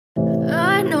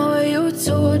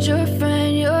told your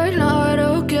friend you're not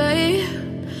okay,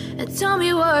 and tell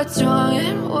me what's wrong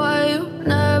and why you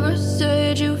never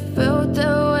said you felt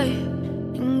that way.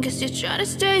 And guess you're trying to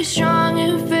stay strong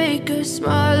and fake a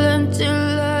smile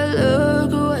until I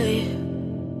look away.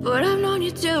 But I've known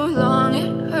you too long,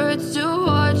 it hurts to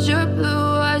watch your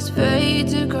blue eyes fade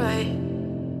to gray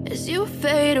as you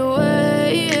fade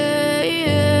away,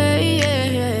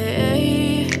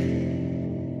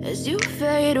 as you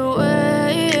fade away.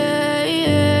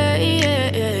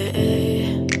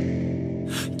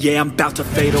 Yeah, I'm about to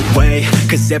fade away,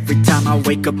 cause every time I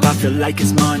wake up I feel like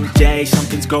it's Monday.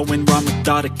 Something's going wrong with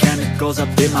all the chemicals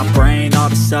up in my brain. All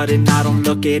of a sudden I don't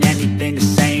look at anything the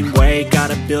same way.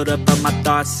 Got a buildup of my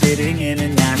thoughts sitting in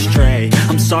an ashtray.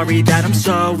 I'm sorry that I'm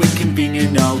so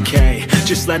inconvenient, okay.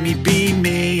 Just let me be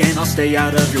me and I'll stay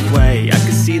out of your way. I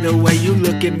can see the way you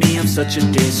look at me, I'm such a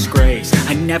disgrace.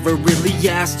 I never really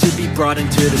asked to be brought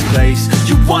into this place.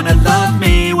 You wanna love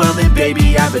me? Well then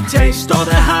baby I have a taste. All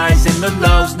the highs and the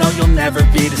lows, no you'll never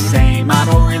be the same. I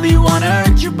don't really wanna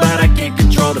hurt you but I can't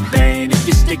control the pain. If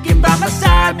you're sticking by my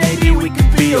side maybe we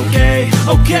could be okay.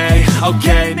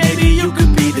 Okay, maybe you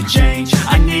could be the change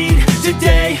I need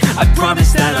today. I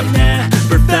promise that I've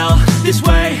never felt this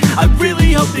way. I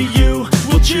really hope that you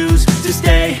will choose to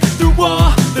stay through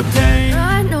all the pain.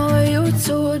 I know you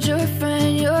told your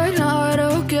friend you're not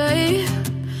okay,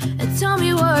 and tell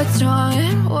me what's wrong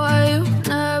and why you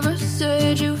never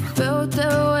said you felt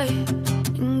that way.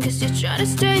 And guess you're trying to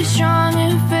stay strong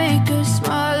and fake a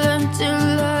smile until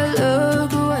I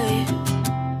look away.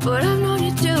 But I've known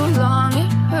you too long,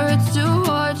 it hurts to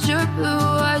watch your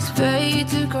blue eyes fade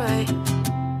to gray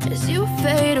as you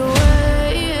fade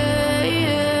away,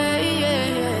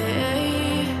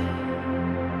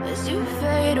 as you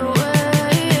fade away,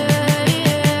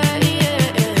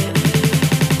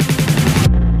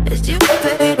 as you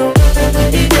fade away.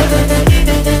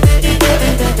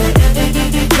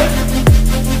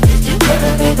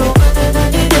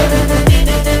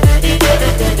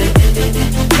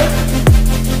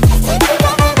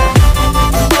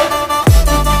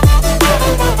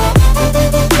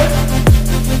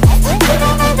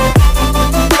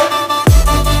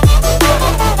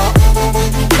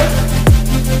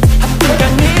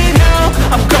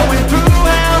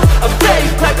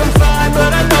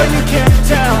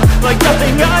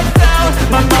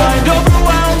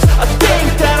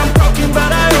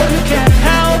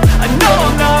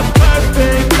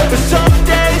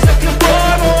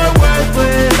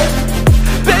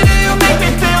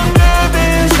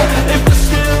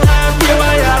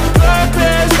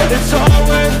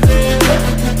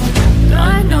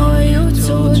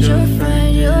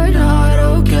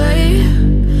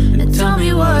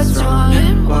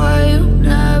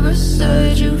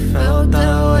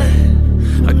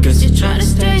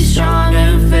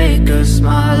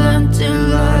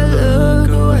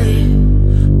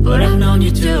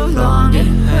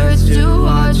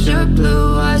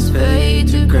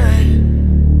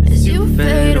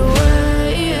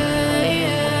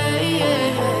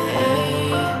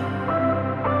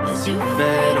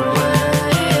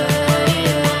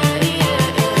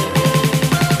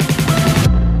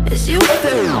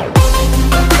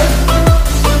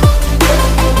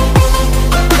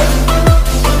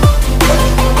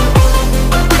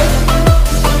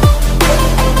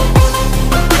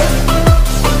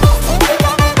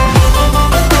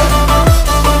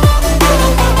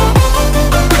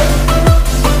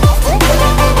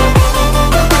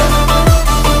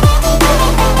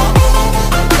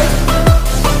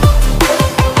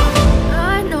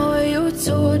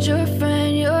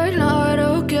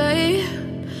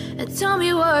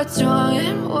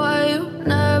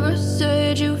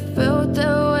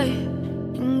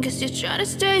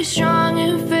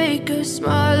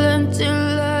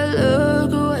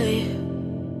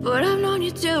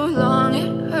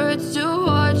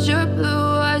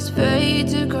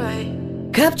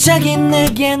 갑자기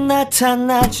내게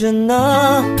나타나준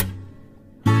너,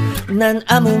 난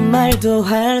아무 말도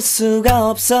할 수가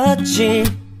없었지.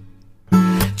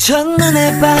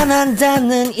 첫눈에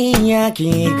반한다는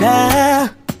이야기가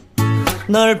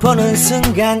널 보는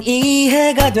순간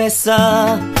이해가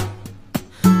됐어.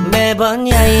 매번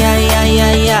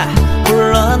야야야야야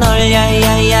불러 널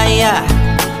야야야야,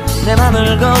 내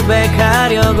맘을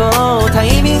고백하려고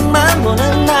타이밍만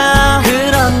보는 나.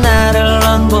 그런 나를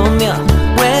넌 보며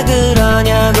왜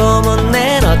그러냐고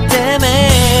묻네. 너 때문에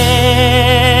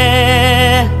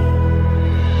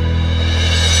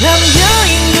I'm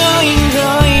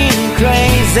going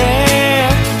crazy.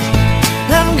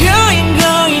 I'm going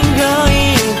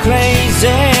crazy.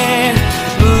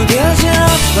 무뎌져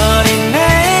버린 내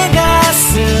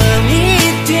가슴이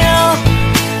뛰어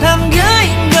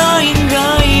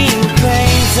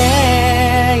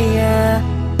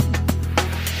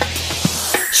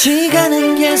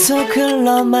계속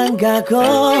흘러만 가고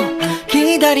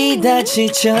기다리다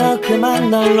지쳐 그만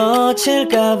널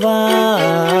놓칠까봐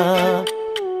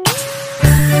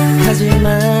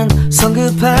하지만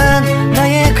성급한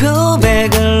나의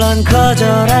고백을 넌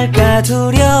거절할까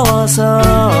두려워서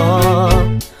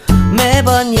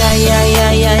매번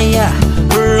야야야야야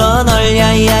불러 널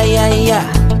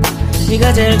야야야야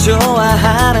네가 제일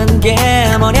좋아하는 게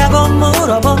뭐냐고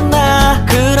물어본다.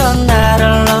 그런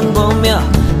나를 넌 보며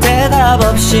대답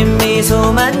없이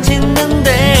미소만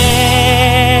짓는데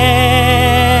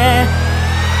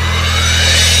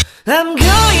I'm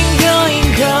going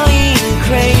going going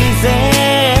crazy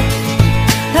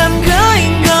I'm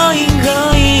going going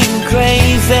going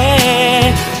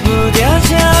crazy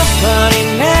무뎌져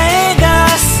버린 내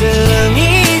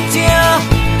가슴이 뛰어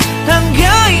I'm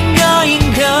going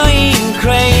going going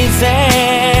crazy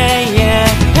yeah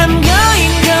I'm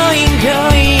going going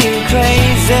going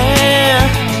crazy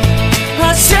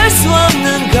어쩔 수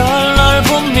없는 걸 널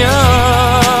보면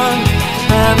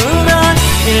아무런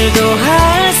일도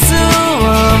할 수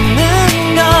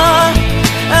없는 걸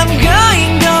I'm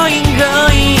going going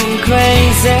going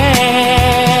crazy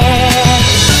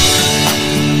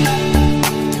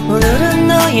오늘은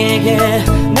너에게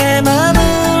내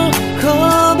맘을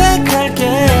고백할게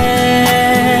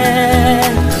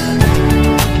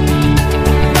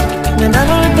내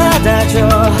맘을 받아줘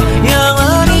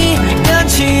영원히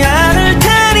변치 않을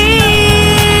테니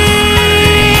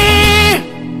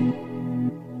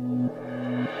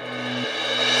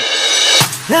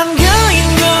I'm